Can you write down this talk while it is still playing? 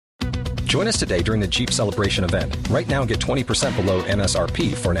Join us today during the Jeep Celebration event. Right now, get 20% below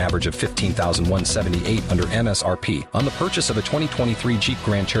MSRP for an average of $15,178 under MSRP on the purchase of a 2023 Jeep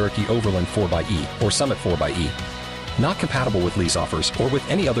Grand Cherokee Overland 4xE or Summit 4xE. Not compatible with lease offers or with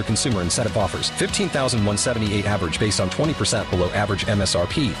any other consumer incentive offers. $15,178 average based on 20% below average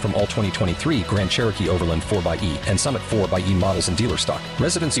MSRP from all 2023 Grand Cherokee Overland 4xE and Summit 4xE models in dealer stock.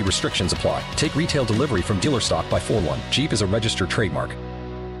 Residency restrictions apply. Take retail delivery from dealer stock by 4/1. Jeep is a registered trademark.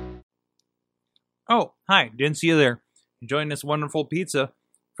 Oh, hi. Didn't see you there. Enjoying this wonderful pizza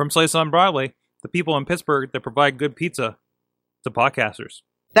from Slice on Broadway. The people in Pittsburgh that provide good pizza to podcasters.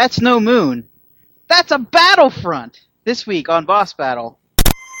 That's no moon. That's a battlefront! This week on Boss Battle.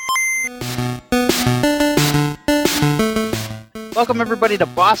 Welcome everybody to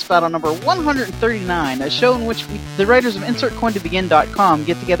Boss Battle number 139, a show in which the writers of InsertCoinToBegin.com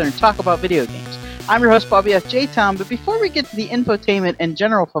get together and talk about video games. I'm your host, Bobby F. J. Town, but before we get to the infotainment and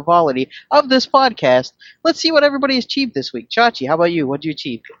general frivolity of this podcast, let's see what everybody has achieved this week. Chachi, how about you? What'd you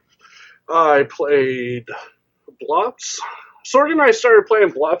achieve? I played Blops. Sorg and I started playing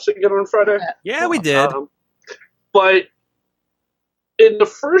Blops again on Friday. Yeah, we did. But in the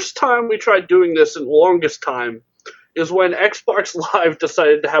first time we tried doing this in the longest time is when Xbox Live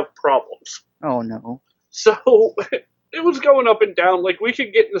decided to have problems. Oh, no. So it was going up and down. Like, we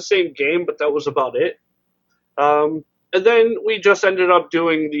could get in the same game, but that was about it. And then we just ended up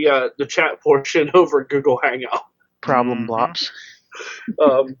doing the chat portion over Google Hangout. Problem Blops.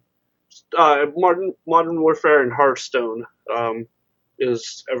 Modern Warfare and Hearthstone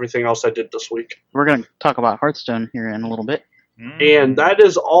is everything else I did this week. We're going to talk about Hearthstone here in a little bit. And that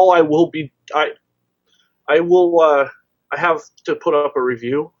is all I will be. I have to put up a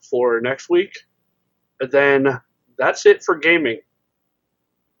review for next week, and then that's it for gaming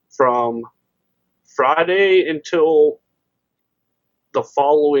from Friday until the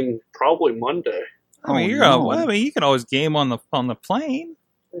following, probably Monday. I mean, you can always game on the plane.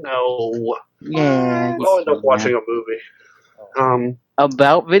 No. Yeah. I'll end up watching a movie.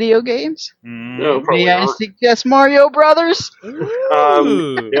 About video games? No, probably May I not. suggest Mario Brothers? Yeah,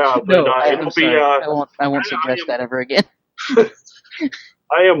 but No, it'll I'm be. sorry. I won't suggest that ever again.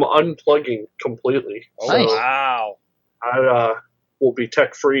 I am unplugging completely. Nice. Wow. I will be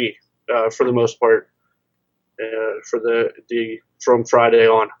tech free for the most part for the from Friday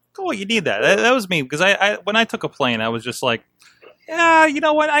on. Cool, you need that. That was me, because I when I took a plane, I was just like, yeah, you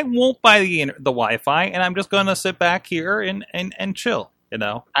know what? I won't buy the Wi-Fi, and I'm just going to sit back here and chill, you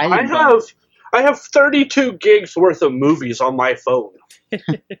know? I have 32 gigs worth of movies on my phone.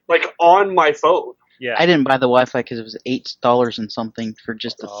 Like, on my phone. Yeah. I didn't buy the Wi-Fi because it was $8 and something for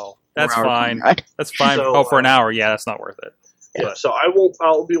just a that's 4-hour fine. plane ride. That's fine. So, for an hour, yeah, that's not worth it. Yeah, so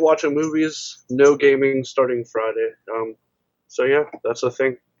I'll be watching movies, no gaming starting Friday. So yeah, that's the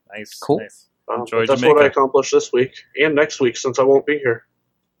thing. Nice. Cool. Nice. But that's what I accomplished this week and next week since I won't be here.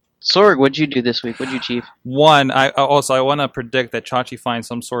 Sorg, what'd you do this week? What'd you achieve? One, I want to predict that Chachi finds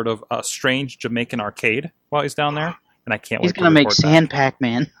some sort of strange Jamaican arcade while he's down there, and I can't wait. He's gonna make Sand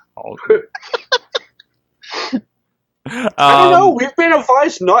Pac-Man. I don't know. We've been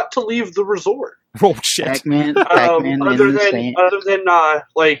advised not to leave the resort. Oh shit! Pac-Man other than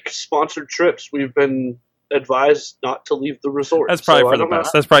like sponsored trips, we've been advised not to leave the resort. That's probably for the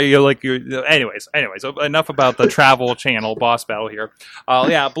best. That's probably anyways. Enough about the travel channel boss battle here.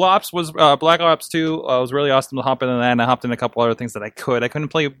 Yeah, Blops was Black Ops 2 was really awesome to hop into that, and I hopped in a couple other things that I couldn't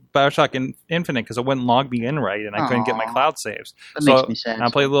play BioShock Infinite because it wouldn't log me in right, and I couldn't get my cloud saves. That makes me sad. I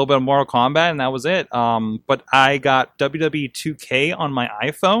played a little bit of Mortal Kombat, and that was it. But I got WWE 2K on my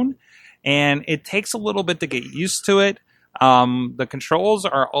iPhone, and it takes a little bit to get used to it. The controls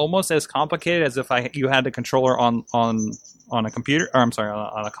are almost as complicated as if you had the controller on a computer, or I'm sorry,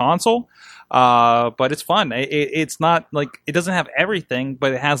 on a console. But it's fun. It's not like it doesn't have everything,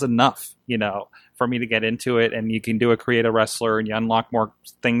 but it has enough, for me to get into it. And you can do a creative wrestler, and you unlock more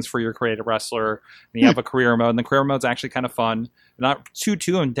things for your creative wrestler. And you have a career mode, and the career mode's actually kind of fun. Not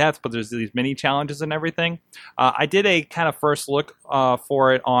too in depth, but there's these mini challenges and everything. I did a kind of first look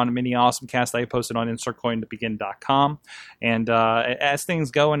for it on Mini Awesome Cast that I posted on InsertCoinToBegin.com, and as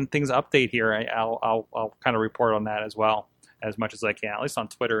things go and things update here, I'll kind of report on that as well as much as I can, at least on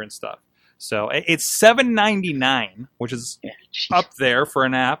Twitter and stuff. So it's $7.99, which is up there for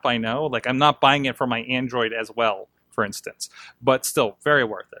an app. I know, like I'm not buying it for my Android as well, for instance, but still very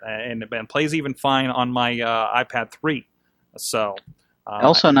worth it, and plays even fine on my iPad 3. So, I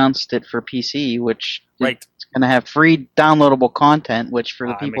also announced it for PC, which right. is going to have free downloadable content, which for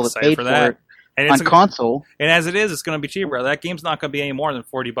the people that paid for it And on console. And as it is, it's going to be cheaper. That game's not going to be any more than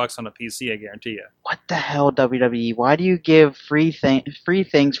 $40 on a PC, I guarantee you. What the hell, WWE? Why do you give free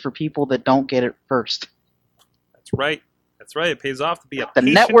things for people that don't get it first? That's right. That's right. It pays off to be The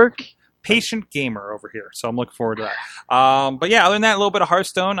network. patient gamer over here. So I'm looking forward to that. But yeah, other than that, a little bit of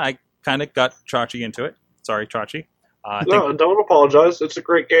Hearthstone. I kind of got Chachi into it. Sorry, Chachi. No, don't apologize. It's a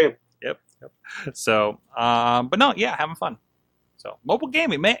great game. Yep. So, but no, yeah, having fun. So, mobile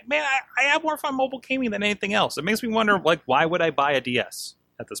gaming, man, I have more fun mobile gaming than anything else. It makes me wonder, like, why would I buy a DS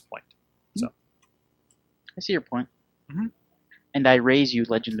at this point? So, I see your point. Mm-hmm. And I raise you,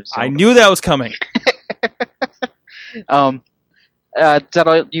 Legend of Zelda. I knew that was coming. Is that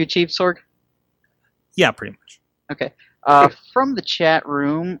all you achieved, Sorg? Yeah, pretty much. Okay. From the chat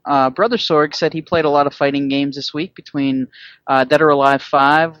room, Brother Sorg said he played a lot of fighting games this week between Dead or Alive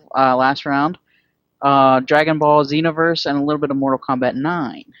 5 last round, Dragon Ball Xenoverse, and a little bit of Mortal Kombat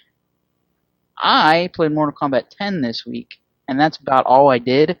 9. I played Mortal Kombat 10 this week, and that's about all I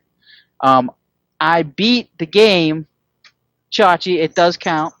did. I beat the game, Chachi. It does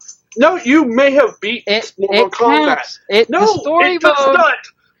count. No, you may have beat Mortal Kombat. The story it does mode, not.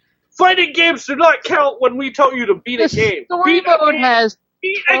 Fighting games do not count when we tell you to beat a game. The story mode has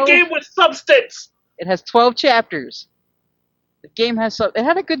beat a game with substance. It has 12 chapters. The game has it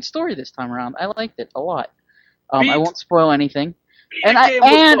had a good story this time around. I liked it a lot. I won't spoil anything. And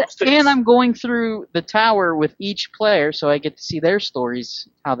I'm going through the tower with each player, so I get to see their stories,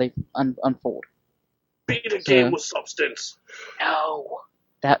 how they unfold. Beat a game with substance. No,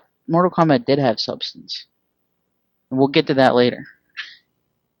 that Mortal Kombat did have substance, and we'll get to that later.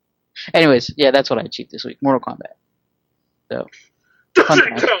 Anyways, yeah, that's what I achieved this week. Mortal Kombat. So.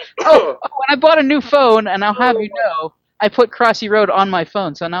 And I bought a new phone, and I'll have you know, I put Crossy Road on my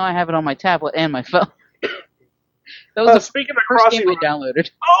phone, so now I have it on my tablet and my phone. That was the speaking first of game I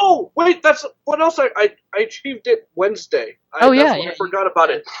downloaded. Oh, wait, that's what else I achieved it Wednesday. I forgot about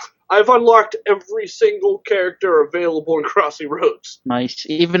it. I've unlocked every single character available in Crossy Roads. Nice,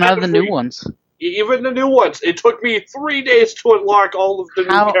 even out of the new ones. Even the new ones. It took me 3 days to unlock all of the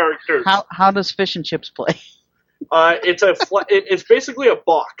new characters. How does Fish and Chips play? It's basically a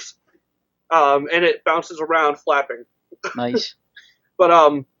box, and it bounces around flapping. Nice.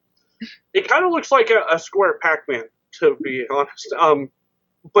 But it kind of looks like a square Pac-Man, to be honest.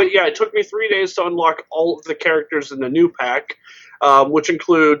 But yeah, it took me 3 days to unlock all of the characters in the new pack, which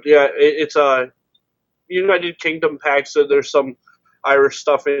include it's a United Kingdom pack, so there's some Irish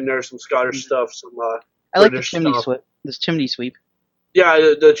stuff in there, some Scottish stuff, some I like the British chimney stuff. sweep. This chimney sweep. Yeah,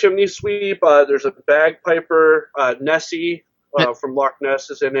 the chimney sweep. There's a bagpiper. Nessie from Loch Ness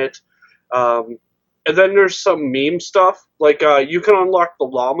is in it. And then there's some meme stuff. Like you can unlock the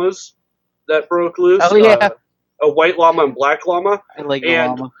llamas that broke loose. Oh yeah. A white llama and black llama. I like the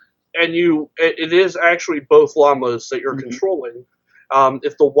llama. And it is actually both llamas that you're controlling.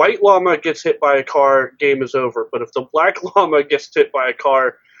 If the white llama gets hit by a car, game is over. But if the black llama gets hit by a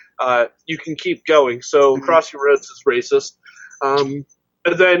car, you can keep going. So Crossy Roads is racist. And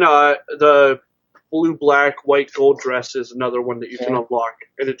then the blue, black, white, gold dress is another one that you can unlock,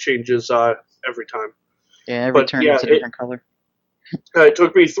 and it changes every time. Yeah, every turn it's a different color. It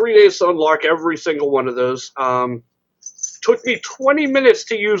took me 3 days to unlock every single one of those. Took me 20 minutes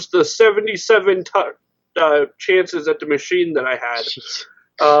to use the 77 chances at the machine that I had.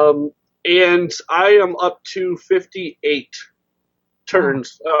 And I am up to 58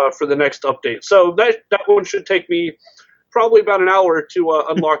 turns for the next update. So that one should take me probably about an hour to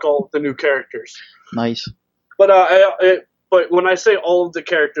unlock all of the new characters. Nice. But but when I say all of the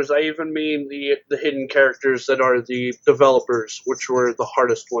characters, I even mean the hidden characters that are the developers, which were the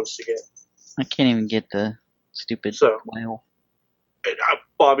hardest ones to get. I can't even get the stupid whale.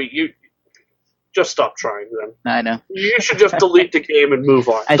 Bobby, you just stop trying then. I know. You should just delete the game and move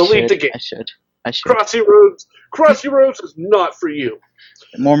on. Delete the game. I should. Crossy Roads is not for you.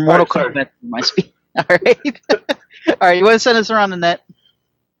 More Mortal Kombat must be. All right. All right, you want to send us around the net?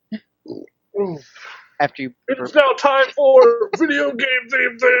 After you. It's now time for video game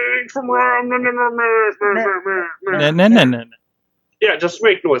theme things from Ram. No. Yeah, just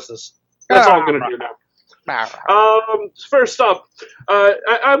make noises. That's all I'm going to do now. First up,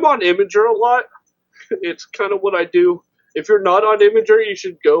 I'm on Imager a lot. It's kind of what I do. If you're not on Imager, you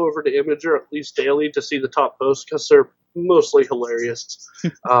should go over to Imager at least daily to see the top posts because they're mostly hilarious.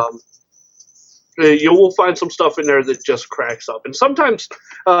 You will find some stuff in there that just cracks up. And sometimes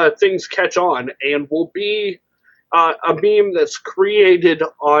things catch on and will be a meme that's created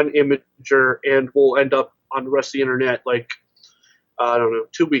on Imager and will end up on the rest of the internet like, I don't know,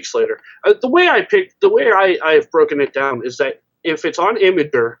 2 weeks later. The way I've broken it down is that if it's on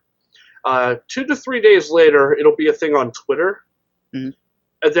Imager, 2 to 3 days later, it'll be a thing on Twitter. Mm-hmm.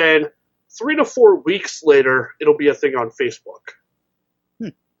 And then 3 to 4 weeks later, it'll be a thing on Facebook.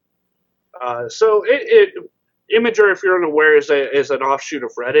 So Imager, if you're unaware, is an offshoot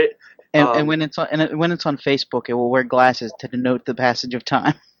of Reddit. And when it's on Facebook, it will wear glasses to denote the passage of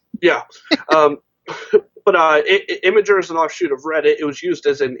time. Yeah. But Imager is an offshoot of Reddit. It was used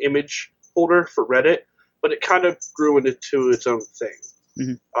as an image holder for Reddit, but it kind of grew into its own thing.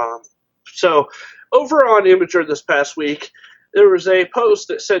 Mm-hmm. So over on Imager this past week, there was a post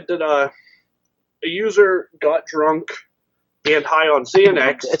that said that a user got drunk and high on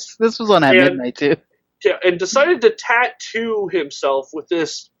Xanax. This was on at midnight, too. Yeah, and decided to tattoo himself with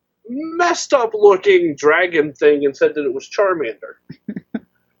this messed up looking dragon thing and said that it was Charmander.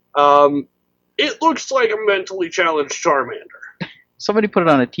 It looks like a mentally challenged Charmander. Somebody put it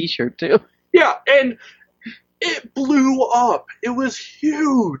on a t-shirt, too. Yeah, and it blew up. It was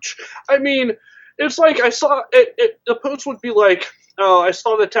huge. I mean, it's like I saw it. The post would be like, "Oh, I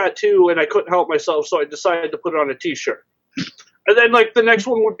saw the tattoo and I couldn't help myself, so I decided to put it on a t-shirt." And then, like, the next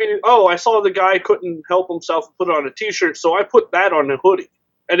one would be, "Oh, I saw the guy couldn't help himself and put it on a t-shirt, so I put that on a hoodie."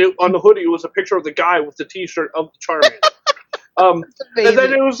 And on the hoodie was a picture of the guy with the t-shirt of the Charmander. And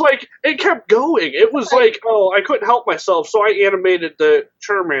then it was like, it kept going. It was like, "Oh, I couldn't help myself, so I animated the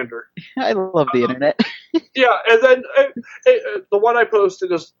Charmander." I love the internet. Yeah, and then the one I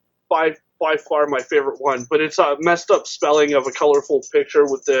posted is by far my favorite one, but it's a messed up spelling of a colorful picture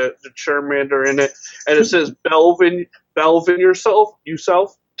with the Charmander in it, and it says Belvin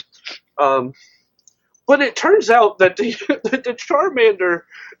yourself. But it turns out that the Charmander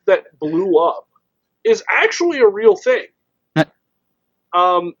that blew up is actually a real thing.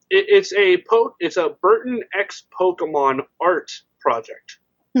 It's a Burton X Pokemon art project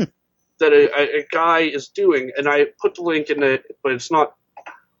that a guy is doing, and I put the link in it, but it's not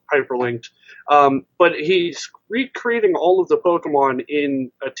hyperlinked. But he's recreating all of the Pokemon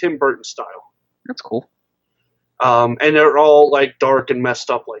in a Tim Burton style. That's cool. And they're all like dark and messed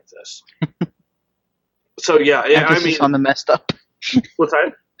up like this. So yeah, Emphasis on the messed up. What's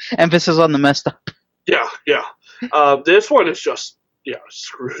that? Emphasis on the messed up. Yeah. This one is just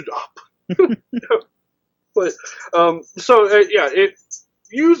screwed up. But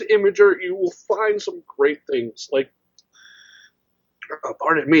use Imager. You will find some great things like,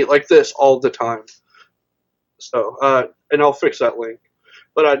 pardon me, like this all the time. So, and I'll fix that link.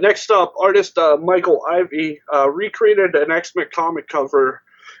 But next up, artist Michael Ivey recreated an X-Men comic cover.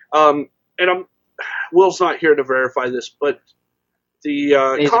 And Will's not here to verify this, but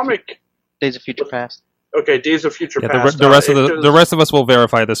the comic Days of Future Past. Okay, Days of Future Yeah, Past. the rest of us will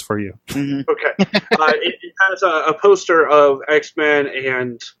verify this for you. Mm-hmm. Okay, it has a poster of X-Men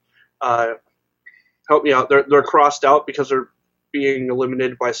and help me out. They're crossed out because they're being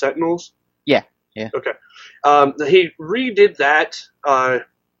eliminated by Sentinels. Yeah. Okay. He redid that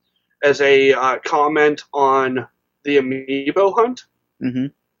as a comment on the Amiibo hunt. Mm-hmm.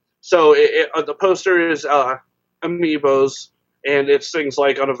 So the poster is Amiibos, and it's things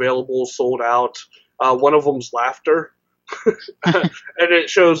like unavailable, sold out. One of them's laughter. And it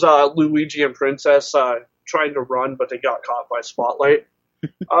shows Luigi and Princess trying to run, but they got caught by Spotlight.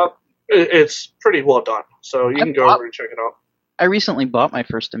 It's pretty well done, so you can go over and check it out. I recently bought my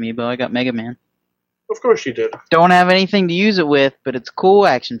first Amiibo. I got Mega Man. Of course you did. Don't have anything to use it with, but it's a cool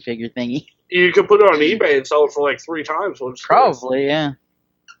action figure thingy. You could put it on eBay and sell it for like 3 times. Probably, yeah.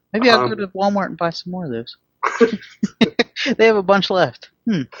 Maybe I'll go to Walmart and buy some more of those. They have a bunch left.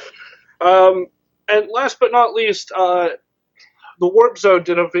 And last but not least, the Warp Zone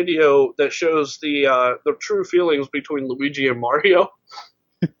did a video that shows the true feelings between Luigi and Mario.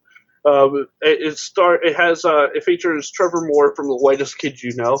 It features Trevor Moore from The Whitest Kid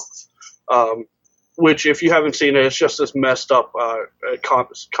You Know, which if you haven't seen it, it's just this messed up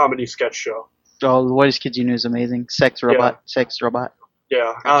comedy sketch show. Oh, The Whitest Kid You Know is amazing. Sex robot.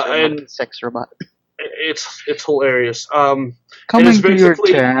 Yeah, and sex robot. It's hilarious. Coming to your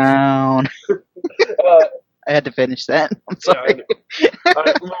town. I had to finish that. I'm sorry.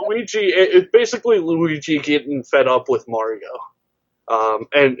 Luigi, it's basically Luigi getting fed up with Mario,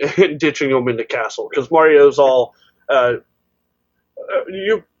 and ditching him in the castle because Mario's all,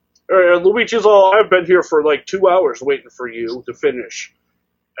 Luigi's all, "I've been here for like 2 hours waiting for you to finish,"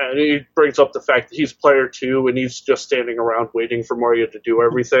 and he brings up the fact that he's player 2 and he's just standing around waiting for Mario to do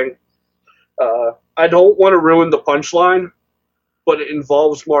everything. I don't want to ruin the punchline, but it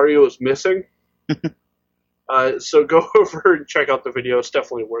involves Mario is missing. So go over and check out the video. It's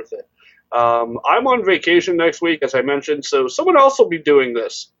definitely worth it. I'm on vacation next week, as I mentioned, so someone else will be doing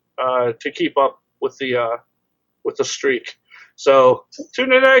this to keep up with the streak. So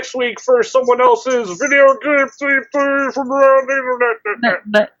tune in next week for someone else's video game theme from around the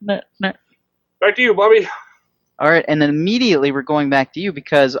internet. Back to you, Bobby. All right, and then immediately we're going back to you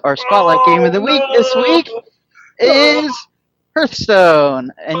because our Spotlight Game of the Week this week is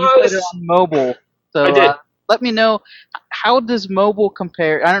Hearthstone, and you played it on mobile. So I did. Let me know, how does mobile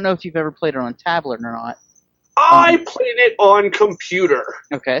compare? I don't know if you've ever played it on tablet or not. I played it on computer.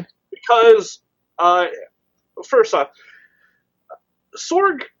 Okay. Because, first off,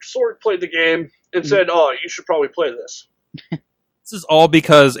 Sorg played the game and said, "Oh, you should probably play this." This is all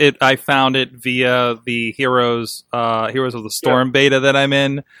because I found it via the Heroes of the Storm beta that I'm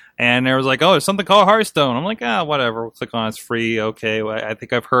in, and there was like, oh, there's something called Hearthstone. I'm like, whatever. We'll click on it. It's free. Okay, well, I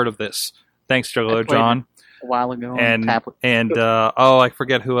think I've heard of this. Thanks, Juggler John. A while ago and on tablet. And I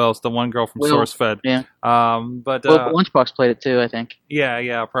forget who else. The one girl from SourceFed. Yeah. But Lunchbox played it too, I think.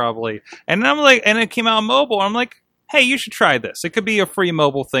 Yeah, probably. And I'm like, and it came out on mobile. I'm like, hey, you should try this. It could be a free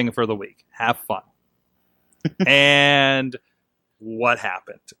mobile thing for the week. Have fun. And what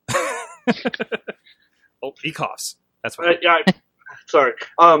happened? Oh, he coughs. That's right. Sorry.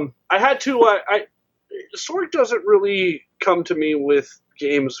 I had to. Sorg doesn't really come to me with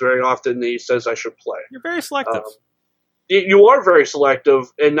games very often that he says I should play. You're very selective. You are very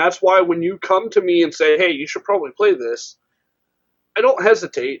selective, and that's why when you come to me and say, hey, you should probably play this, I don't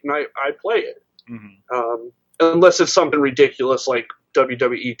hesitate, and I play it. Mm-hmm. Unless it's something ridiculous like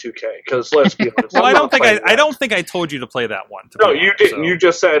WWE 2K, because let's be honest. Well, I don't think I told you to play that one. No, you didn't. So. You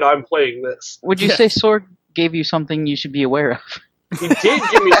just said I'm playing this. Would you say Sorg gave you something you should be aware of? He did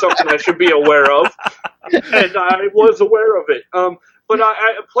give me something I should be aware of, and I was aware of it. But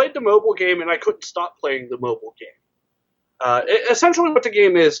I played the mobile game, and I couldn't stop playing the mobile game. Essentially, what the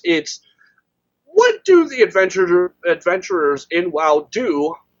game is, it's what do the adventurers in WoW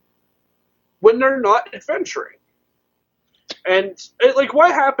do when they're not adventuring? And like,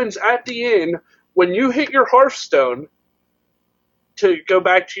 what happens at the inn when you hit your Hearthstone to go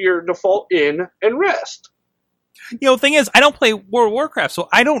back to your default inn and rest? The thing is, I don't play World of Warcraft, so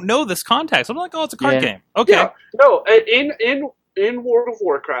I don't know this context. I'm like, oh, it's a card game. Okay. Yeah. No, in World of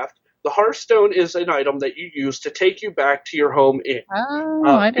Warcraft, the Hearthstone is an item that you use to take you back to your home inn. Oh,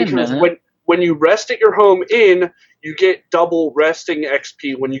 I didn't know that. When you rest at your home inn, you get double resting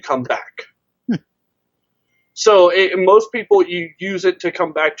XP when you come back. So most people, you use it to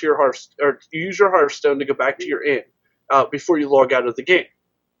come back to your Hearthstone, or you use your Hearthstone to go back to your inn before you log out of the game.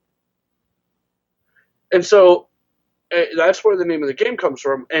 And so that's where the name of the game comes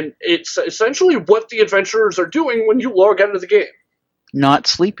from, and it's essentially what the adventurers are doing when you log out of the game. Not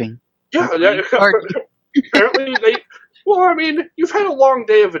sleeping. Yeah, apparently they... Well, I mean, you've had a long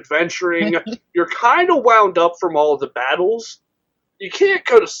day of adventuring. You're kind of wound up from all of the battles. You can't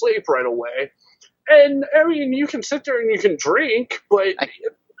go to sleep right away. And, I mean, you can sit there and you can drink, but...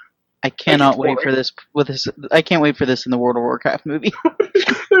 I cannot wait for this. I can't wait for this in the World of Warcraft movie.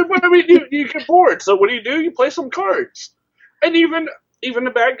 But, I mean, you get bored. So what do? You play some cards. And even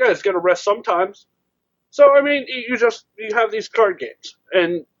the bad guys got to rest sometimes. So, I mean, you have these card games.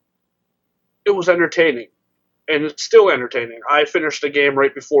 And it was entertaining. And it's still entertaining. I finished the game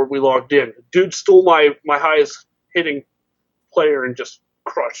right before we logged in. Dude stole my highest hitting player and just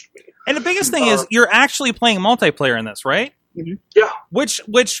crushed me. And the biggest thing is you're actually playing multiplayer in this, right? Mm-hmm. Yeah.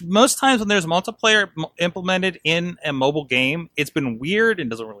 Which most times when there's multiplayer implemented in a mobile game, it's been weird and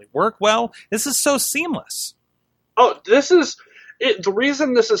doesn't really work well. This is so seamless. Oh, this is... the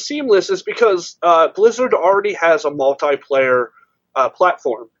reason this is seamless is because Blizzard already has a multiplayer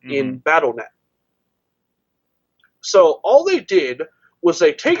platform in Battle.net. So all they did was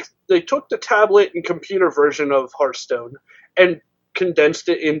they took the tablet and computer version of Hearthstone and condensed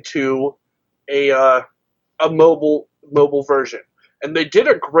it into a mobile version. And they did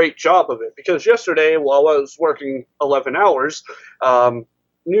a great job of it, because yesterday, while I was working 11 hours,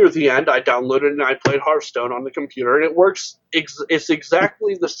 near the end, I downloaded and I played Hearthstone on the computer, and it works. It's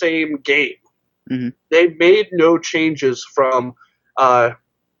exactly the same game. Mm-hmm. They made no changes from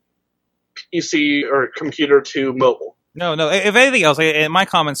PC or computer to mobile. No. If anything else, my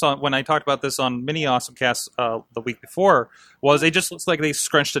comments on when I talked about this on Mini Awesomecast the week before was it just looks like they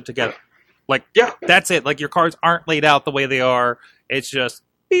scrunched it together. Like, yeah, that's it. Like, your cards aren't laid out the way they are. It's just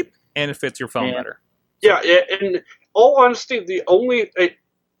beep, and it fits your phone better. Yeah, in all honesty, the only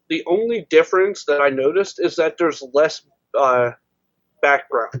difference that I noticed is that there's less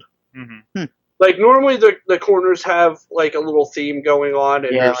background. Mm-hmm. Like, normally the corners have like a little theme going on,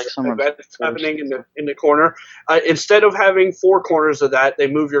 and there's events happening in the corner. Instead of having four corners of that, they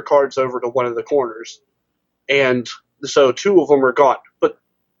move your cards over to one of the corners, and so two of them are gone. But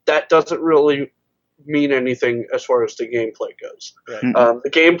that doesn't really mean anything as far as the gameplay goes. Right. The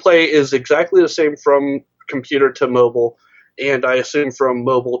gameplay is exactly the same from computer to mobile, and I assume from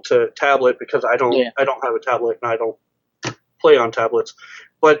mobile to tablet because I don't have a tablet and I don't play on tablets.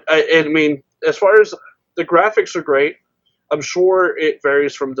 But I mean, as far as the graphics are great, I'm sure it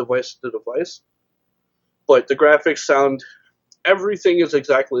varies from device to device, but the graphics sound, everything is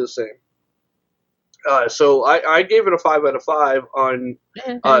exactly the same. So I gave it a 5 out of 5 on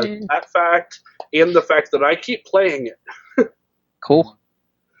that fact and the fact that I keep playing it. Cool.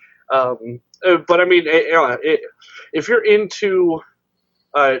 But I mean, if you're into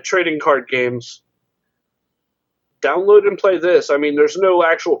trading card games, download and play this. I mean, there's no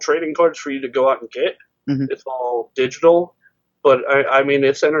actual trading cards for you to go out and get. Mm-hmm. It's all digital, but I mean,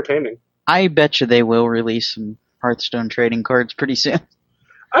 it's entertaining. I bet you they will release some Hearthstone trading cards pretty soon.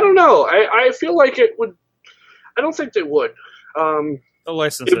 I don't know. I feel like it would. I don't think they would. They'll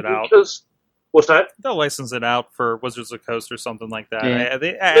license it out. What's that? They'll license it out for Wizards of the Coast or something like that. Yeah.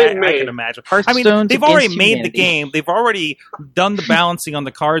 I can imagine. Hearthstone's they've already against made humanity. the game. They've already done the balancing on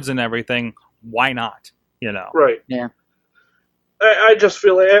the cards and everything. Why not? You know. Right. Yeah. I just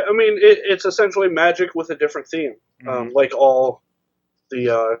feel like, I mean, it's essentially Magic with a different theme, like all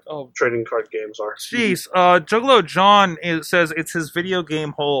the trading card games are. Jeez, Juggalo John says it's his video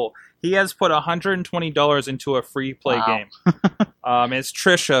game hole. He has put $120 into a free play game. It's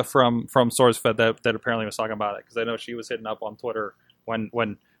Trisha from SourceFed that apparently was talking about it, because I know she was hitting up on Twitter when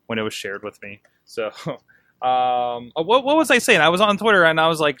it was shared with me. So, what was I saying? I was on Twitter and I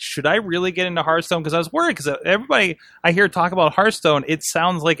was like, should I really get into Hearthstone? Because I was worried, because everybody I hear talk about Hearthstone, it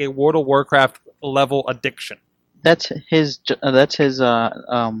sounds like a World of Warcraft level addiction. That's his Avengers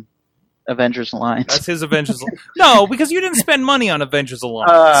Alliance. That's his Avengers. No, because you didn't spend money on Avengers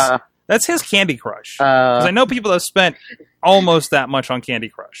Alliance. That's his Candy Crush. Because I know people have spent almost that much on Candy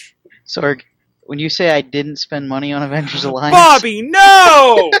Crush. Sorg, when you say I didn't spend money on Avengers Alliance, Bobby,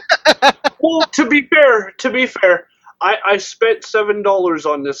 no. Well, to be fair, I spent $7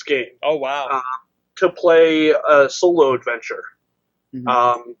 on this game. Oh wow! To play a solo adventure.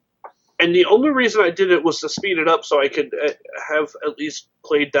 Mm-hmm. And the only reason I did it was to speed it up so I could have at least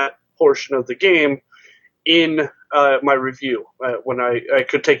played that portion of the game in my review, when I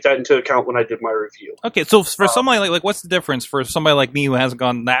could take that into account when I did my review. Okay, so for somebody like what's the difference for somebody like me who hasn't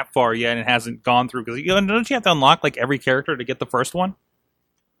gone that far yet and hasn't gone through? Because don't you have to unlock like every character to get the first one?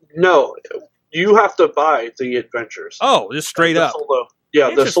 No, you have to buy the adventures. Oh, just straight up.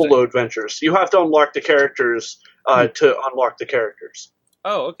 The solo adventures. You have to unlock the characters to unlock the characters.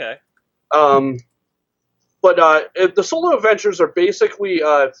 Oh, okay. But the solo adventures are basically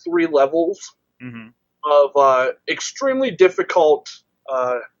 3 levels of extremely difficult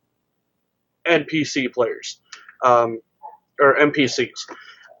NPC players, or NPCs.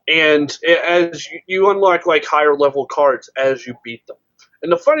 And as you unlock like higher level cards as you beat them.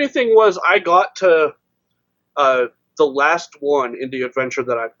 And the funny thing was, I got to the last one in the adventure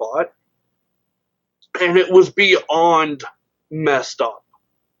that I bought, and it was beyond messed up.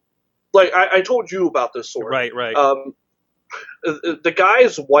 Like, I told you about this sword. Right. The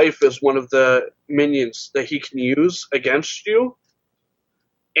guy's wife is one of the minions that he can use against you,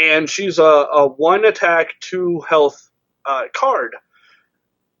 and she's a 1 attack, 2 health card.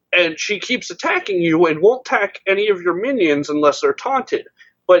 And she keeps attacking you and won't attack any of your minions unless they're taunted.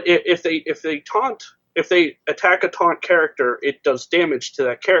 But if they attack a taunt character, it does damage to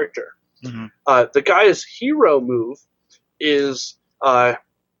that character. The guy's hero move is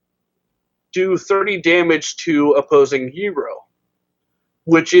do 30 damage to opposing hero,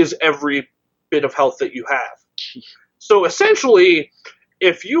 which is every bit of health that you have. So essentially,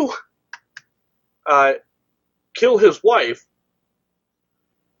 if you kill his wife,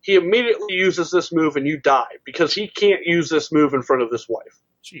 he immediately uses this move and you die, because he can't use this move in front of his wife.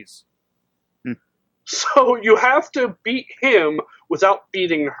 Jeez. So you have to beat him without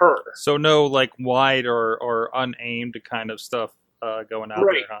beating her. So no like wide or unaimed kind of stuff going out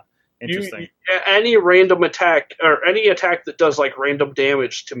there, huh? Interesting. Any random attack, or any attack that does like random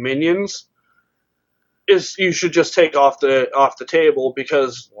damage to minions, you should just take off the table,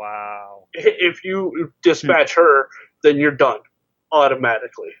 because wow, if you dispatch her, then you're done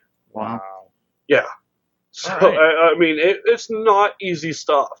automatically. Wow. Yeah. So right. I mean, it's not easy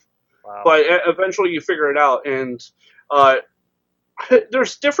stuff. Wow. But eventually you figure it out, and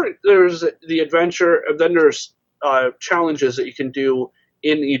there's the adventure, and then there's challenges that you can do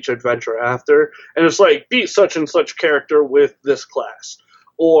in each adventure after, and it's like, beat such and such character with this class,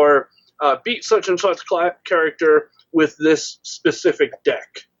 or beat such and such character with this specific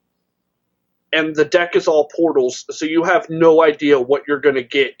deck. And the deck is all portals, so you have no idea what you're going to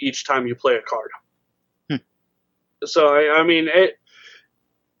get each time you play a card. So I mean,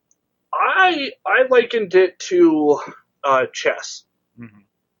 I likened it to chess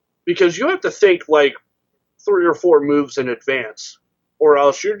because you have to think like 3 or 4 moves in advance, or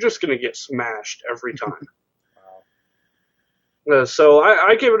else you're just going to get smashed every time. So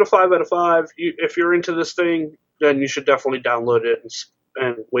I give it a 5 out of 5. If you're into this thing, then you should definitely download it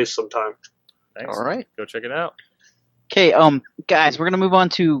and waste some time. Thanks. All right. Go check it out. Okay, guys, we're going to move on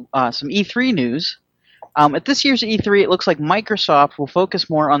to some E3 news. At this year's E3, it looks like Microsoft will focus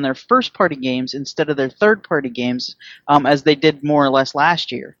more on their first-party games instead of their third-party games, as they did more or less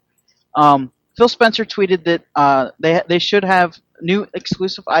last year. Phil Spencer tweeted that they should have new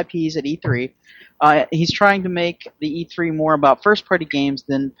exclusive IPs at E3. He's trying to make the E3 more about first-party games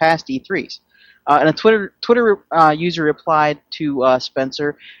than past E3s. And a Twitter user replied to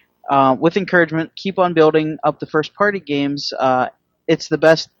Spencer with encouragement, keep on building up the first-party games. It's the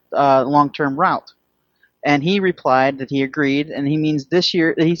best long-term route. And he replied that he agreed, and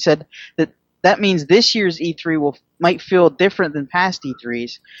he said that means this year's E3 might feel different than past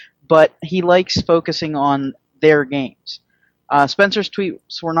E3s, but he likes focusing on their games. Spencer's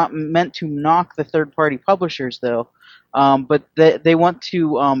tweets were not meant to knock the third-party publishers, though, but they want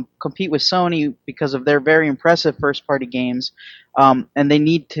to compete with Sony because of their very impressive first-party games, and they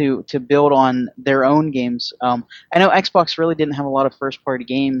need to build on their own games. I know Xbox really didn't have a lot of first-party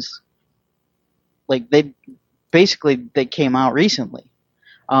games. Like they came out recently,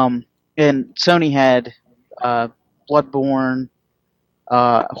 and Sony had Bloodborne,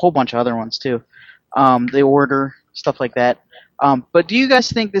 a whole bunch of other ones too. The Order, stuff like that. But do you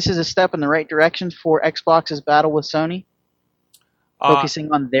guys think this is a step in the right direction for Xbox's battle with Sony,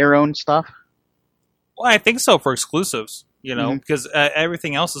 focusing on their own stuff? Well, I think so for exclusives, because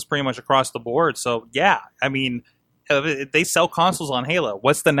everything else is pretty much across the board. So yeah, I mean, they sell consoles on Halo.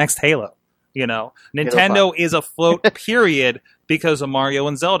 What's the next Halo? Nintendo is afloat, period, because of Mario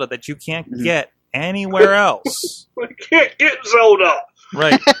and Zelda that you can't get anywhere else. I can't get Zelda.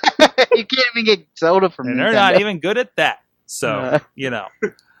 Right. You can't even get Zelda from and Nintendo. they're not even good at that. So,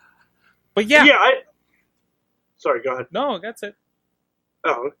 But yeah. Yeah, sorry, go ahead. No, that's it.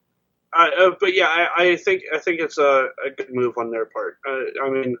 Oh. But yeah, I think it's a good move on their part. I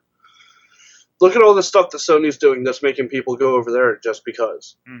mean, look at all the stuff that Sony's doing that's making people go over there just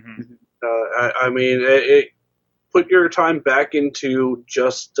because. Mm-hmm. I mean, put your time back into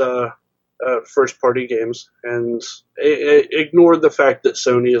just first-party games and ignore the fact that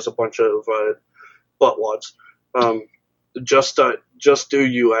Sony is a bunch of buttwads. Just do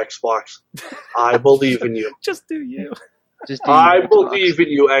you, Xbox. I believe in you. Just do you. I believe in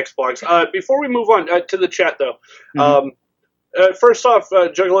you, Xbox. Before we move on to the chat, though, first off,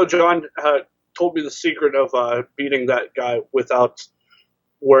 Juggalo John told me the secret of beating that guy without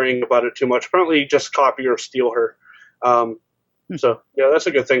worrying about it too much. Apparently, just copy or steal her. So, yeah, that's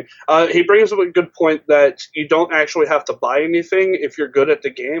a good thing. He brings up a good point that you don't actually have to buy anything if you're good at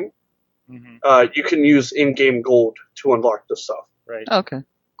the game. Mm-hmm. You can use in-game gold to unlock this stuff. Right. Okay,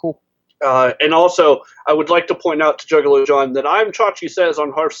 cool. And also, I would like to point out to Juggalo John that I'm Chachi Says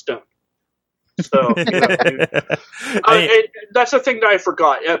on Hearthstone. So, that's a thing that I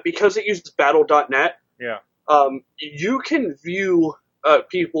forgot. Because it uses Battle.net, you can view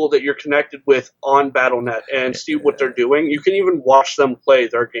people that you're connected with on Battle.net and see what they're doing. You can even watch them play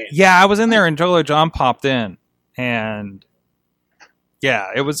their game. Yeah, I was in there and Juggalo John popped in, and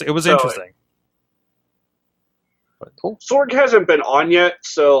yeah, it was interesting. Cool. Sorg hasn't been on yet,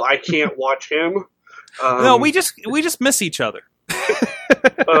 so I can't watch him. No, we just miss each other.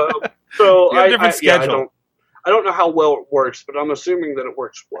 So we have a different schedule. I don't know how well it works, but I'm assuming that it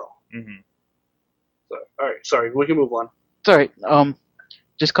works well. Mm-hmm. So, all right, sorry, we can move on. It's all right.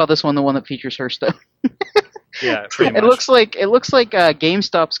 Just call this one the one that features Hearthstone. Yeah, pretty much. It looks like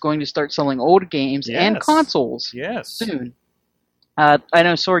GameStop's going to start selling old games and consoles soon. I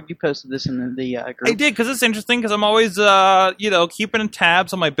know, Sorg, you posted this in the group. I did, because it's interesting, because I'm always, keeping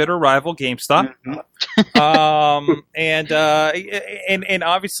tabs on my bitter rival, GameStop. Mm-hmm. And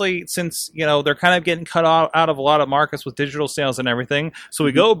obviously, since, they're kind of getting cut out of a lot of markets with digital sales and everything, so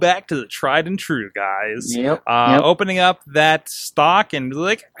we go back to the tried and true, guys. Yep. Opening up that stock and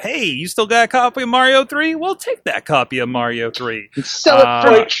like, hey, you still got a copy of Mario 3? Well, take that copy of Mario 3. And sell it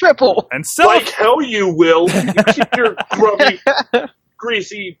for a triple. And sell like it. Hell you will. You keep your grubby,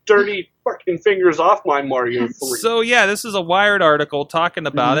 greasy, dirty fucking fingers off my Mario 3. So yeah, this is a Wired article talking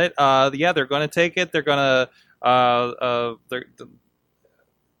about it. They're going to take it. They're going to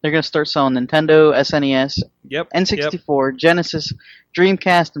They're going to start selling Nintendo, SNES, Yep. N64, Genesis,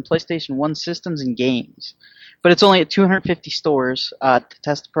 Dreamcast, and PlayStation 1 systems and games. but it's only at 250 stores to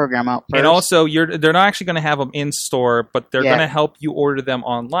test the program out first. And also, they're not actually going to have them in store, but they're going to help you order them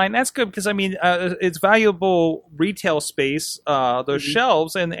online. That's good because, I mean, it's valuable retail space, those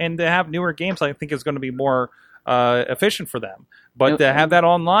shelves, and to have newer games, I think is going to be more efficient for them. But to have that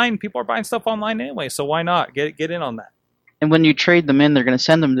online, people are buying stuff online anyway, so why not? Get in on that. And when you trade them in, they're going to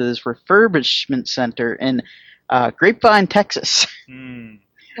send them to this refurbishment center in Grapevine, Texas,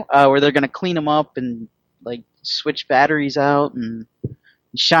 where they're going to clean them up and like switch batteries out and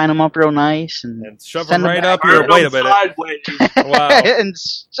shine them up real nice and shove them right up your. Wait a minute! Wow! And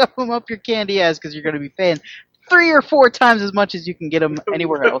shove them up your candy ass because you're going to be paying 3 or 4 times as much as you can get them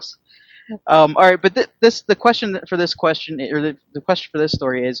anywhere else. All right, but the question for this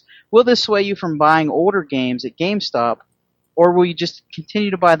story is: will this sway you from buying older games at GameStop? Or will you just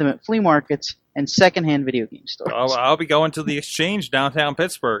continue to buy them at flea markets and secondhand video game stores? I'll be going to the Exchange downtown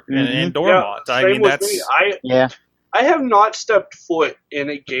Pittsburgh in Dormont. Yeah, I mean, I have not stepped foot in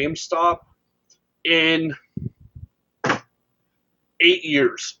a GameStop in 8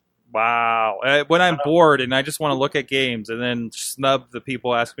 years. Wow. When I'm bored and I just want to look at games and then snub the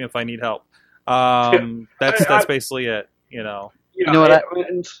people asking me if I need help. That's basically it, you know. You know what?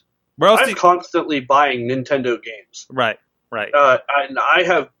 I'm constantly buying Nintendo games. Right. And I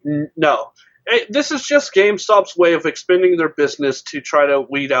have no. This is just GameStop's way of expanding their business to try to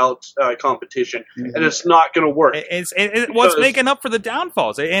weed out competition, and it's not going to work. It's making up for the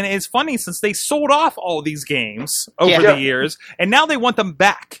downfalls, and it's funny since they sold off all these games over the years, and now they want them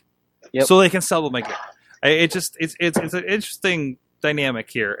back so they can sell them again. It's an interesting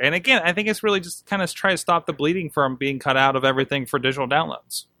dynamic here, and again, I think it's really just kind of try to stop the bleeding from being cut out of everything for digital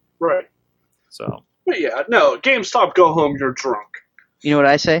downloads. Right. So. But yeah, no, GameStop, go home, you're drunk. You know what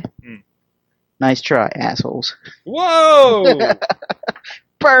I say? Nice try, assholes. Whoa!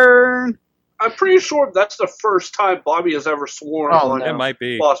 Burn! I'm pretty sure that's the first time Bobby has ever sworn on it might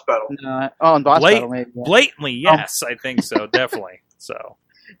be. Boss Battle. No, on Boss Battle, maybe. Yeah. Blatantly, yes, I think so, definitely. So.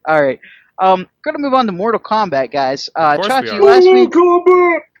 All right. Going to move on to Mortal Kombat, guys. Chachi,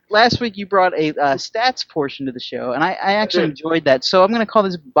 last week you brought a stats portion to the show, and I actually enjoyed that. So I'm going to call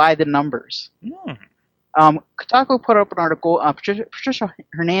this By the Numbers. Kotaku put up an article. Patricia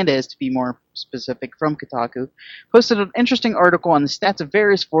Hernandez, to be more specific, from Kotaku, posted an interesting article on the stats of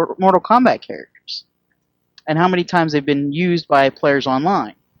various Mortal Kombat characters and how many times they've been used by players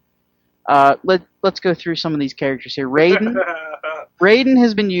online. Let's go through some of these characters here. Raiden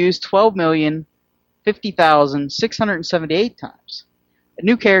has been used 12,050,678 times. A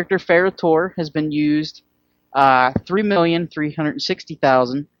new character, Ferrotor, has been used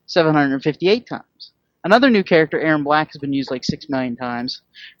 3,360,758 times. Another new character, Aaron Black, has been used like 6 million times.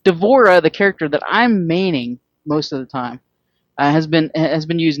 Devora, the character that I'm maining most of the time, has been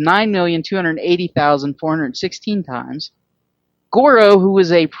used 9,280,416 times. Goro, who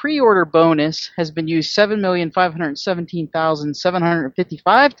was a pre-order bonus, has been used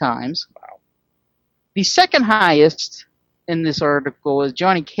 7,517,755 times. Wow. The second highest in this article is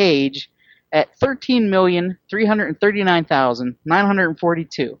Johnny Cage at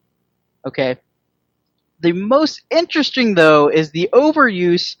 13,339,942. Okay. The most interesting, though, is the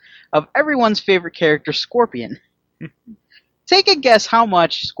overuse of everyone's favorite character, Scorpion. Take a guess how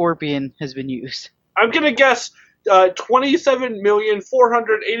much Scorpion has been used. I'm going to guess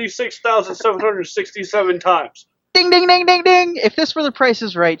 27,486,767 times. Ding, ding, ding, ding, ding! If this were The Price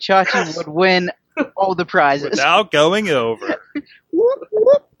is Right, Chachi would win all the prizes. Without going over.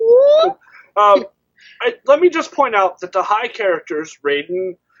 Let me just point out that the high characters,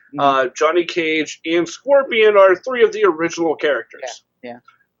 Raiden, Johnny Cage, and Scorpion, are 3 of the original characters. Yeah.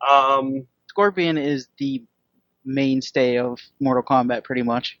 Scorpion is the mainstay of Mortal Kombat, pretty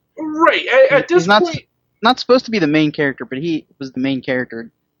much. Right. At this point... Not supposed to be the main character, but he was the main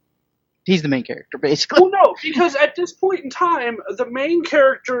character. He's the main character, basically. Well, no, because at this point in time, the main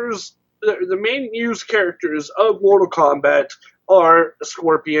characters, the main used characters of Mortal Kombat are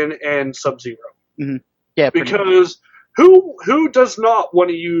Scorpion and Sub-Zero. Mm-hmm. Yeah, because who does not want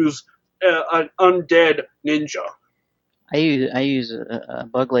to use an undead ninja? I use a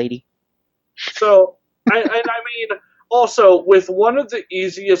bug lady. So, and I mean, also with one of the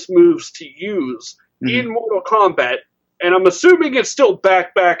easiest moves to use in Mortal Kombat, and I'm assuming it's still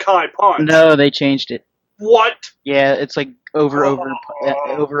back high punch. No, they changed it. What? Yeah, it's like over punch or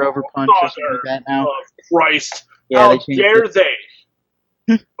something like that now. Oh, Christ. Yeah, how dare they?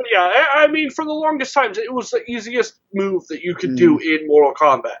 But yeah, I mean, for the longest time, it was the easiest move that you could do in Mortal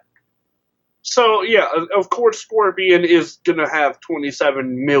Kombat. So, yeah, of course, Scorpion is going to have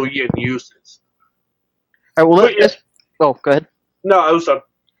 27 million uses. All right, well, go ahead. No, I was done.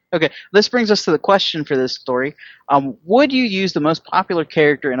 Okay, this brings us to the question for this story. Would you use the most popular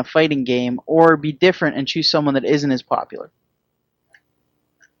character in a fighting game, or be different and choose someone that isn't as popular?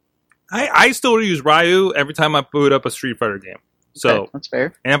 I still use Ryu every time I boot up a Street Fighter game. So Okay, that's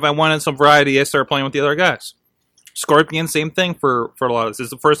fair. And if I wanted some variety, I start playing with the other guys. Scorpion, same thing for a lot of this. This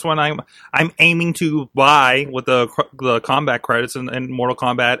is the first one I'm aiming to buy with the combat credits in Mortal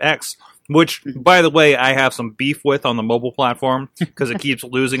Kombat X. Which, by the way, I have some beef with on the mobile platform because it keeps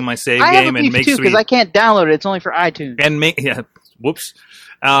losing my save I game have a and beef makes too, me because I can't download it. It's only for iTunes. whoops.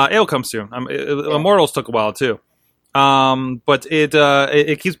 It'll come soon. Immortals took a while too. But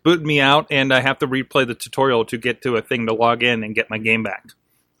it keeps booting me out, and I have to replay the tutorial to get to a thing to log in and get my game back.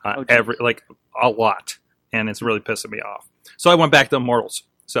 A lot, and it's really pissing me off. So I went back to Immortals.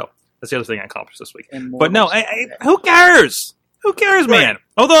 So that's the other thing I accomplished this week. But no, who cares? Who cares, man?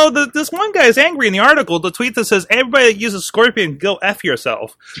 Although this one guy is angry in the article, the tweet that says everybody that uses Scorpion, go F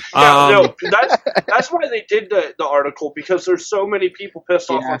yourself. No, that's why they did the article, because there's so many people pissed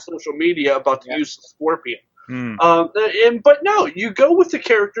off on social media about the use of Scorpion. But no, you go with the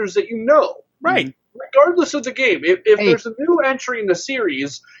characters that you know. Right. Regardless of the game. If there's a new entry in the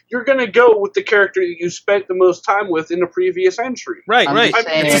series, you're going to go with the character that you spent the most time with in the previous entry. Right.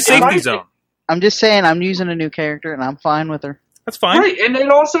 It's a safety zone. I'm just saying I'm using a new character, and I'm fine with her. That's fine. Right, and it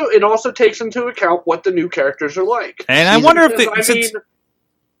also takes into account what the new characters are like. And I wonder if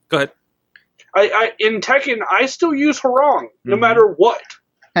go ahead. I in Tekken, I still use Harong, no matter what.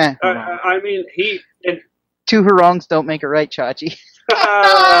 Heh. I mean, Two Harongs don't make it right, Chachi. And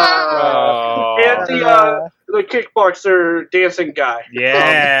the kickboxer dancing guy.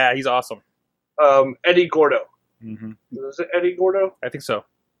 Yeah, he's awesome. Eddie Gordo. Mm-hmm. Is it Eddie Gordo? I think so.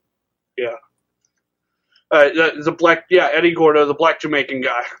 Yeah. Eddie Gordo, the black Jamaican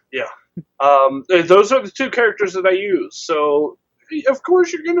guy. Yeah. Those are the two characters that I use. So, of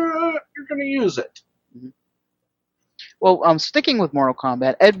course, you're gonna use it. Well, sticking with Mortal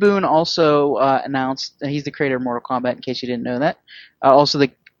Kombat, Ed Boon also announced he's the creator of Mortal Kombat. In case you didn't know that, also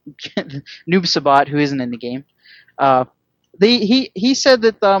the Noob Sabat, who isn't in the game. He said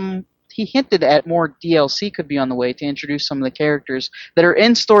that he hinted at more DLC could be on the way to introduce some of the characters that are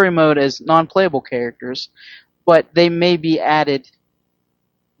in story mode as non-playable characters, but they may be added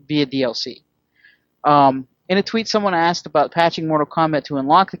via DLC. In a tweet, someone asked about patching Mortal Kombat to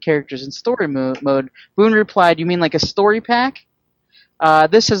unlock the characters in story mode. Boone replied, "You mean like a story pack?"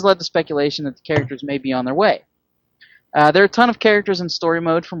 This has led to speculation that the characters may be on their way. There are a ton of characters in story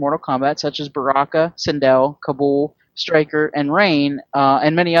mode for Mortal Kombat, such as Baraka, Sindel, Kabul, Striker, and Rain,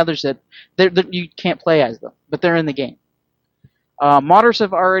 and many others that you can't play as them, but they're in the game. Modders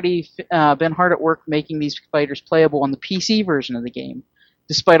have already been hard at work making these fighters playable on the PC version of the game,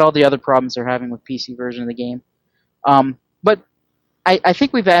 despite all the other problems they're having with PC version of the game. But I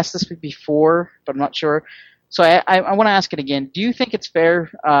think we've asked this before, but I'm not sure. So I want to ask it again. Do you think it's fair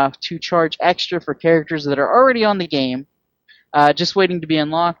to charge extra for characters that are already on the game, just waiting to be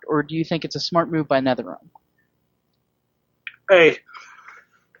unlocked, or do you think it's a smart move by NetherRealm? Hey,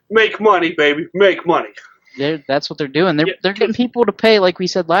 make money, baby, make money. That's what they're doing. They're getting people to pay, like we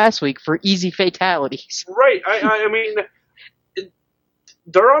said last week, for easy fatalities. Right. I mean,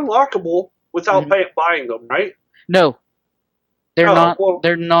 they're unlockable without buying them, right? No, they're not. Well,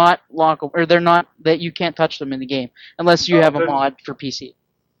 they're not lockable, or they're not that you can't touch them in the game unless you have a mod for PC.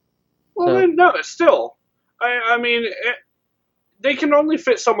 Well, then, no, still. I mean, they can only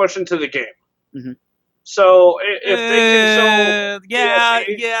fit so much into the game. Mm-hmm. So if they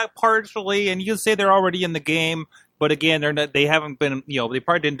can sell, partially, and you can say they're already in the game, but again, they haven't been, they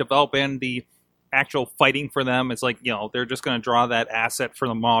probably didn't develop in the actual fighting for them. It's like, they're just going to draw that asset for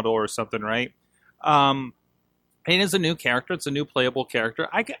the model or something, right? It is a new character. It's a new playable character.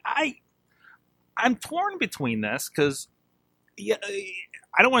 I'm torn between this because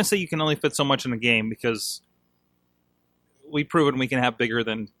I don't want to say you can only fit so much in the game because we've proven we can have bigger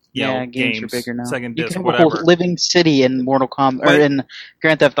than games are bigger now. Second you disc, can have whatever. a whole living city in Mortal Kombat or in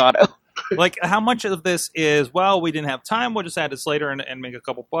Grand Theft Auto. Like, how much of this is, we didn't have time, we'll just add this later and make a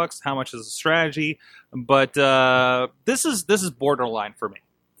couple bucks? How much is a strategy? But this is borderline for me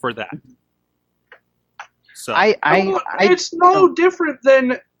for that. So it's no different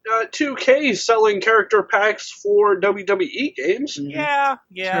than 2K selling character packs for WWE games. Yeah.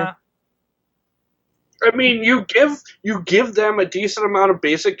 Sure. I mean, you give them a decent amount of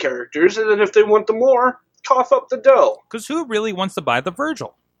basic characters, and then if they want the more, cough up the dough. Because who really wants to buy the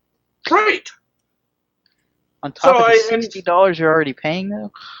Virgil? Right. On top of the $60 you're already paying,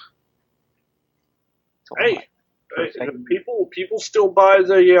 though. Hey, people still buy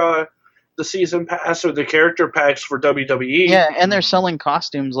the the season pass or the character packs for WWE. Yeah, and they're selling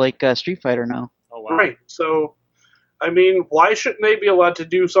costumes like Street Fighter now. Oh wow. Right. So, I mean, why shouldn't they be allowed to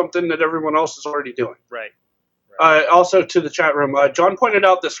do something that everyone else is already doing? Right. Also, to the chat room, John pointed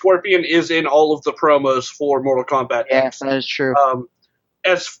out that Scorpion is in all of the promos for Mortal Kombat. Yes, that is true.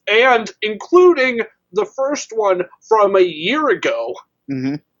 And including the first one from a year ago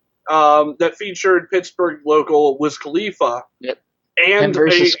that featured Pittsburgh local Wiz Khalifa. Yep. And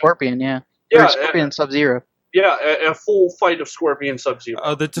versus Scorpion, yeah. Yeah, Scorpion Sub-Zero. Yeah, a full fight of Scorpion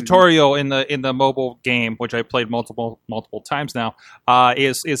Sub-Zero. The tutorial in the mobile game, which I played multiple times now,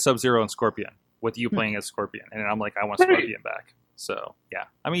 is Sub-Zero and Scorpion, with you playing as Scorpion. And I'm like, I want Scorpion back. So, yeah.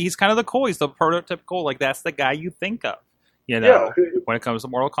 I mean, he's kind of the cool. He's the prototypical, like, that's the guy you think of, you know, when it comes to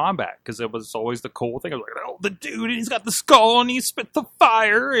Mortal Kombat. Because it was always the cool thing. I was like, oh, the dude, and he's got the skull, and he spit the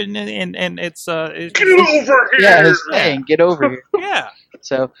fire, and it's... Get over here! Yeah, his thing, get over here. Yeah.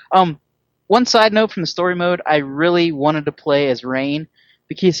 So, one side note from the story mode, I really wanted to play as Rain,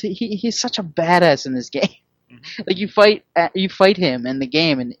 because he's such a badass in this game. Mm-hmm. Like, you fight him in the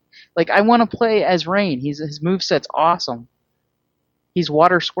game, and, like, I want to play as Rain. His moveset's awesome. He's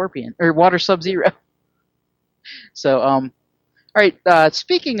Water Scorpion, or Water Sub-Zero. So, alright,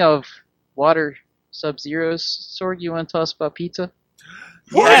 speaking of Water Sub-Zeros, Sorg, you want to tell us about pizza?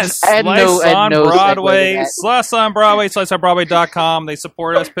 Yes, Slice on Broadway, Slice on Broadway, sliceonbroadway.com. They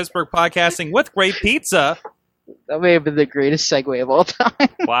support us, Pittsburgh Podcasting, with great pizza. That may have been the greatest segue of all time.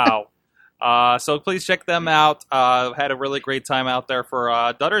 Wow. So please check them out. Had a really great time out there for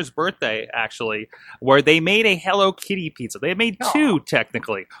Dutter's birthday, actually, where they made a Hello Kitty pizza. They made two,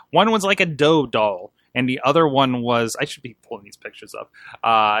 technically. One was like a dough doll, and the other one was... I should be pulling these pictures up.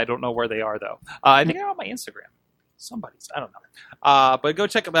 I don't know where they are, though. I think they're on my Instagram. Somebody's, I don't know. But go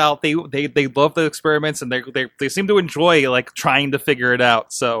check them out. They love the experiments, and they seem to enjoy, like, trying to figure it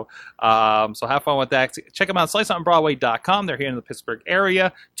out. So have fun with that. Check them out, sliceonbroadway.com. They're here in the Pittsburgh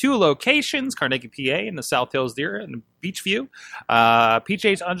area. 2 locations, Carnegie, PA, in the South Hills there, and Beachview.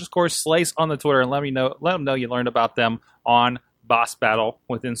 PJs_slice on the Twitter, and let them know you learned about them on Boss Battle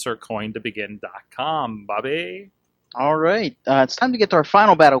with InsertCoinToBegin.com. Bobby? All right. It's time to get to our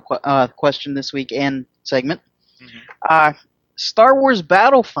final battle question this week and segment. Star Wars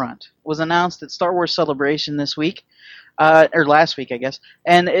Battlefront was announced at Star Wars Celebration this week, or last week, I guess,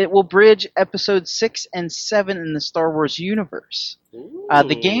 and it will bridge episodes 6 and 7 in the Star Wars universe.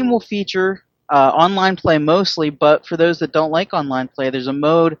 The game will feature online play mostly, but for those that don't like online play, there's a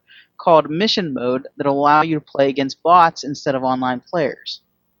mode called Mission Mode that will allow you to play against bots instead of online players.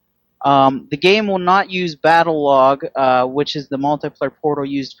 The game will not use Battlelog, which is the multiplayer portal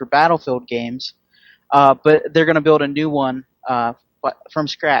used for Battlefield games. But they're going to build a new one from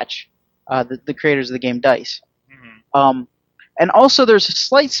scratch, the creators of the game DICE. Mm-hmm. And also there's a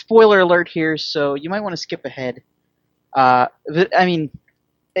slight spoiler alert here, so you might want to skip ahead. I mean,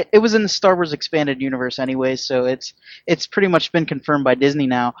 it was in the Star Wars Expanded Universe anyway, so it's pretty much been confirmed by Disney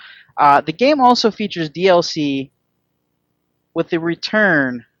now. The game also features DLC with the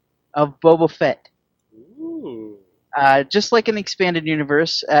return of Boba Fett. Just like in the Expanded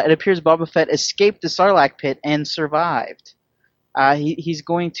Universe, it appears Boba Fett escaped the Sarlacc pit and survived. He's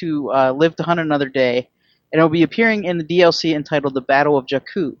going to live to hunt another day, and it will be appearing in the DLC entitled The Battle of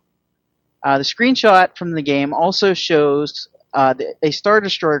Jakku. The screenshot from the game also shows a Star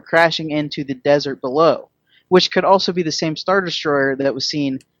Destroyer crashing into the desert below, which could also be the same Star Destroyer that was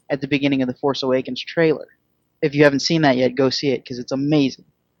seen at the beginning of the Force Awakens trailer. If you haven't seen that yet, go see it, because it's amazing.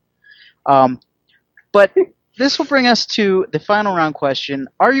 But... this will bring us to the final round question.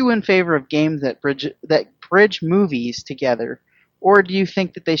 Are you in favor of games that bridge movies together, or do you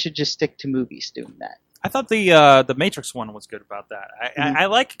think that they should just stick to movies doing that? I thought the Matrix one was good about that. I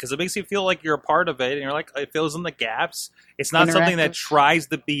like it because it makes you feel like you're a part of it, and you're like, it fills in the gaps. It's not something that tries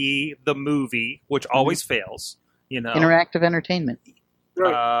to be the movie, which always fails. You know, interactive entertainment.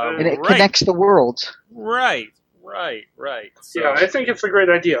 It connects the worlds. Right. So, yeah, I think it's a great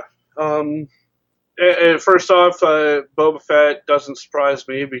idea. First off, Boba Fett doesn't surprise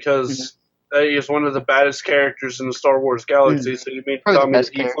me because he is one of the baddest characters in the Star Wars galaxy. So you mean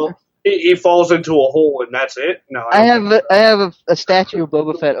he falls into a hole and that's it? No, I have a statue of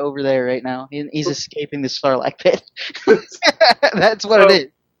Boba Fett over there right now. He's escaping the Sarlacc pit. That's what it is.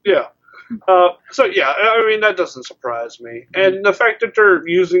 Yeah. So yeah, I mean that doesn't surprise me, and the fact that they're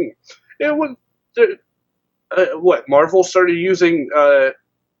using it was Marvel started using.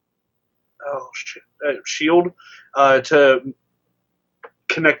 S.H.I.E.L.D. To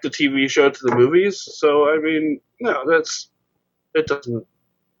connect the TV show to the movies. So, I mean, no, it doesn't.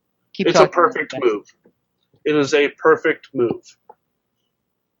 It's a perfect move. It is a perfect move.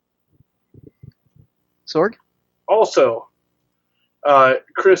 Sorg? Also,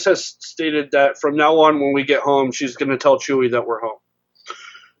 Chris has stated that from now on, when we get home, she's going to tell Chewie that we're home.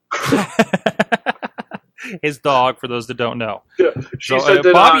 His dog, for those that don't know. Yeah, she So, said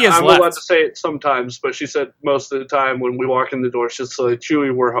that Bobby has I'm left. allowed to say it sometimes, but she said most of the time when we walk in the door, she'll say,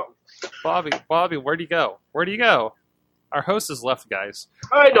 Chewie, we're home. Bobby, where'd you go? Where'd you go? Our host has left, guys.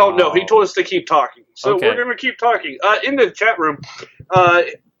 I don't know. He told us to keep talking. So Okay. we're going to keep talking. In the chat room,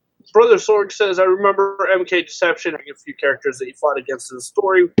 Brother Sorg says, I remember MK Deception having a few characters that he fought against in the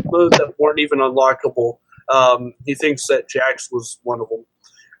story mode that weren't even unlockable. He thinks that Jax was one of them.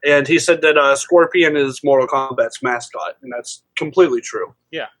 And he said that Scorpion is Mortal Kombat's mascot, and that's completely true.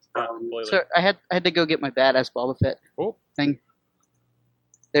 Yeah. So I had to go get my badass Boba Fett Oh. thing.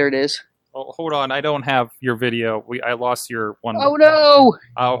 There it is. Oh, hold on. I don't have your video. I lost your one. Oh no!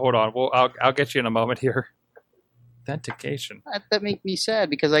 Oh, hold on. Well, I'll get you in a moment here. Authentication. That made me sad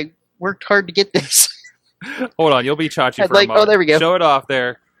because I worked hard to get this. Hold on. You'll be Chachi I'd for like- a moment. oh, there we go. Show it off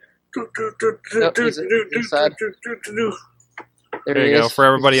there. He's inside. There There he you go. is. For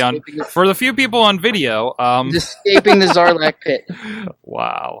everybody He's on, escaping the- for the few people on video. he's escaping the Zarlak pit.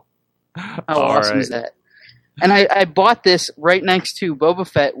 Wow. How All awesome right. is that? And I bought this right next to Boba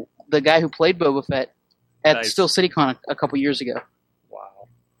Fett, the guy who played Boba Fett at Nice. Steel City Con a couple years ago. Wow.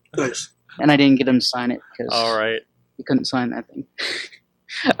 Nice. And I didn't get him to sign it because All right. he couldn't sign that thing.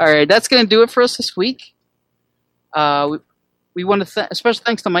 All right, that's going to do it for us this week. We want to special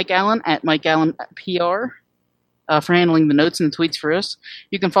thanks to Mike Allen at Mike Allen PR for handling the notes and the tweets for us.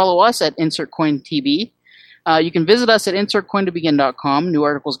 You can follow us at InsertCoinTB. You can visit us at InsertCoinToBegin.com. New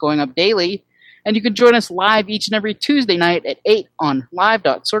articles going up daily. And you can join us live each and every Tuesday night at 8 on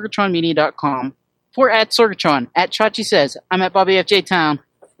live.sorgatronmedia.com. For at Sorgatron, at Chachi Says, I'm at Bobby FJ Town.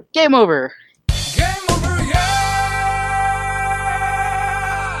 Game over!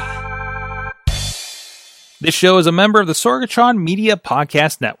 This show is a member of the Sorgatron Media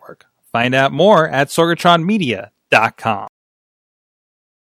Podcast Network. Find out more at sorgatronmedia.com.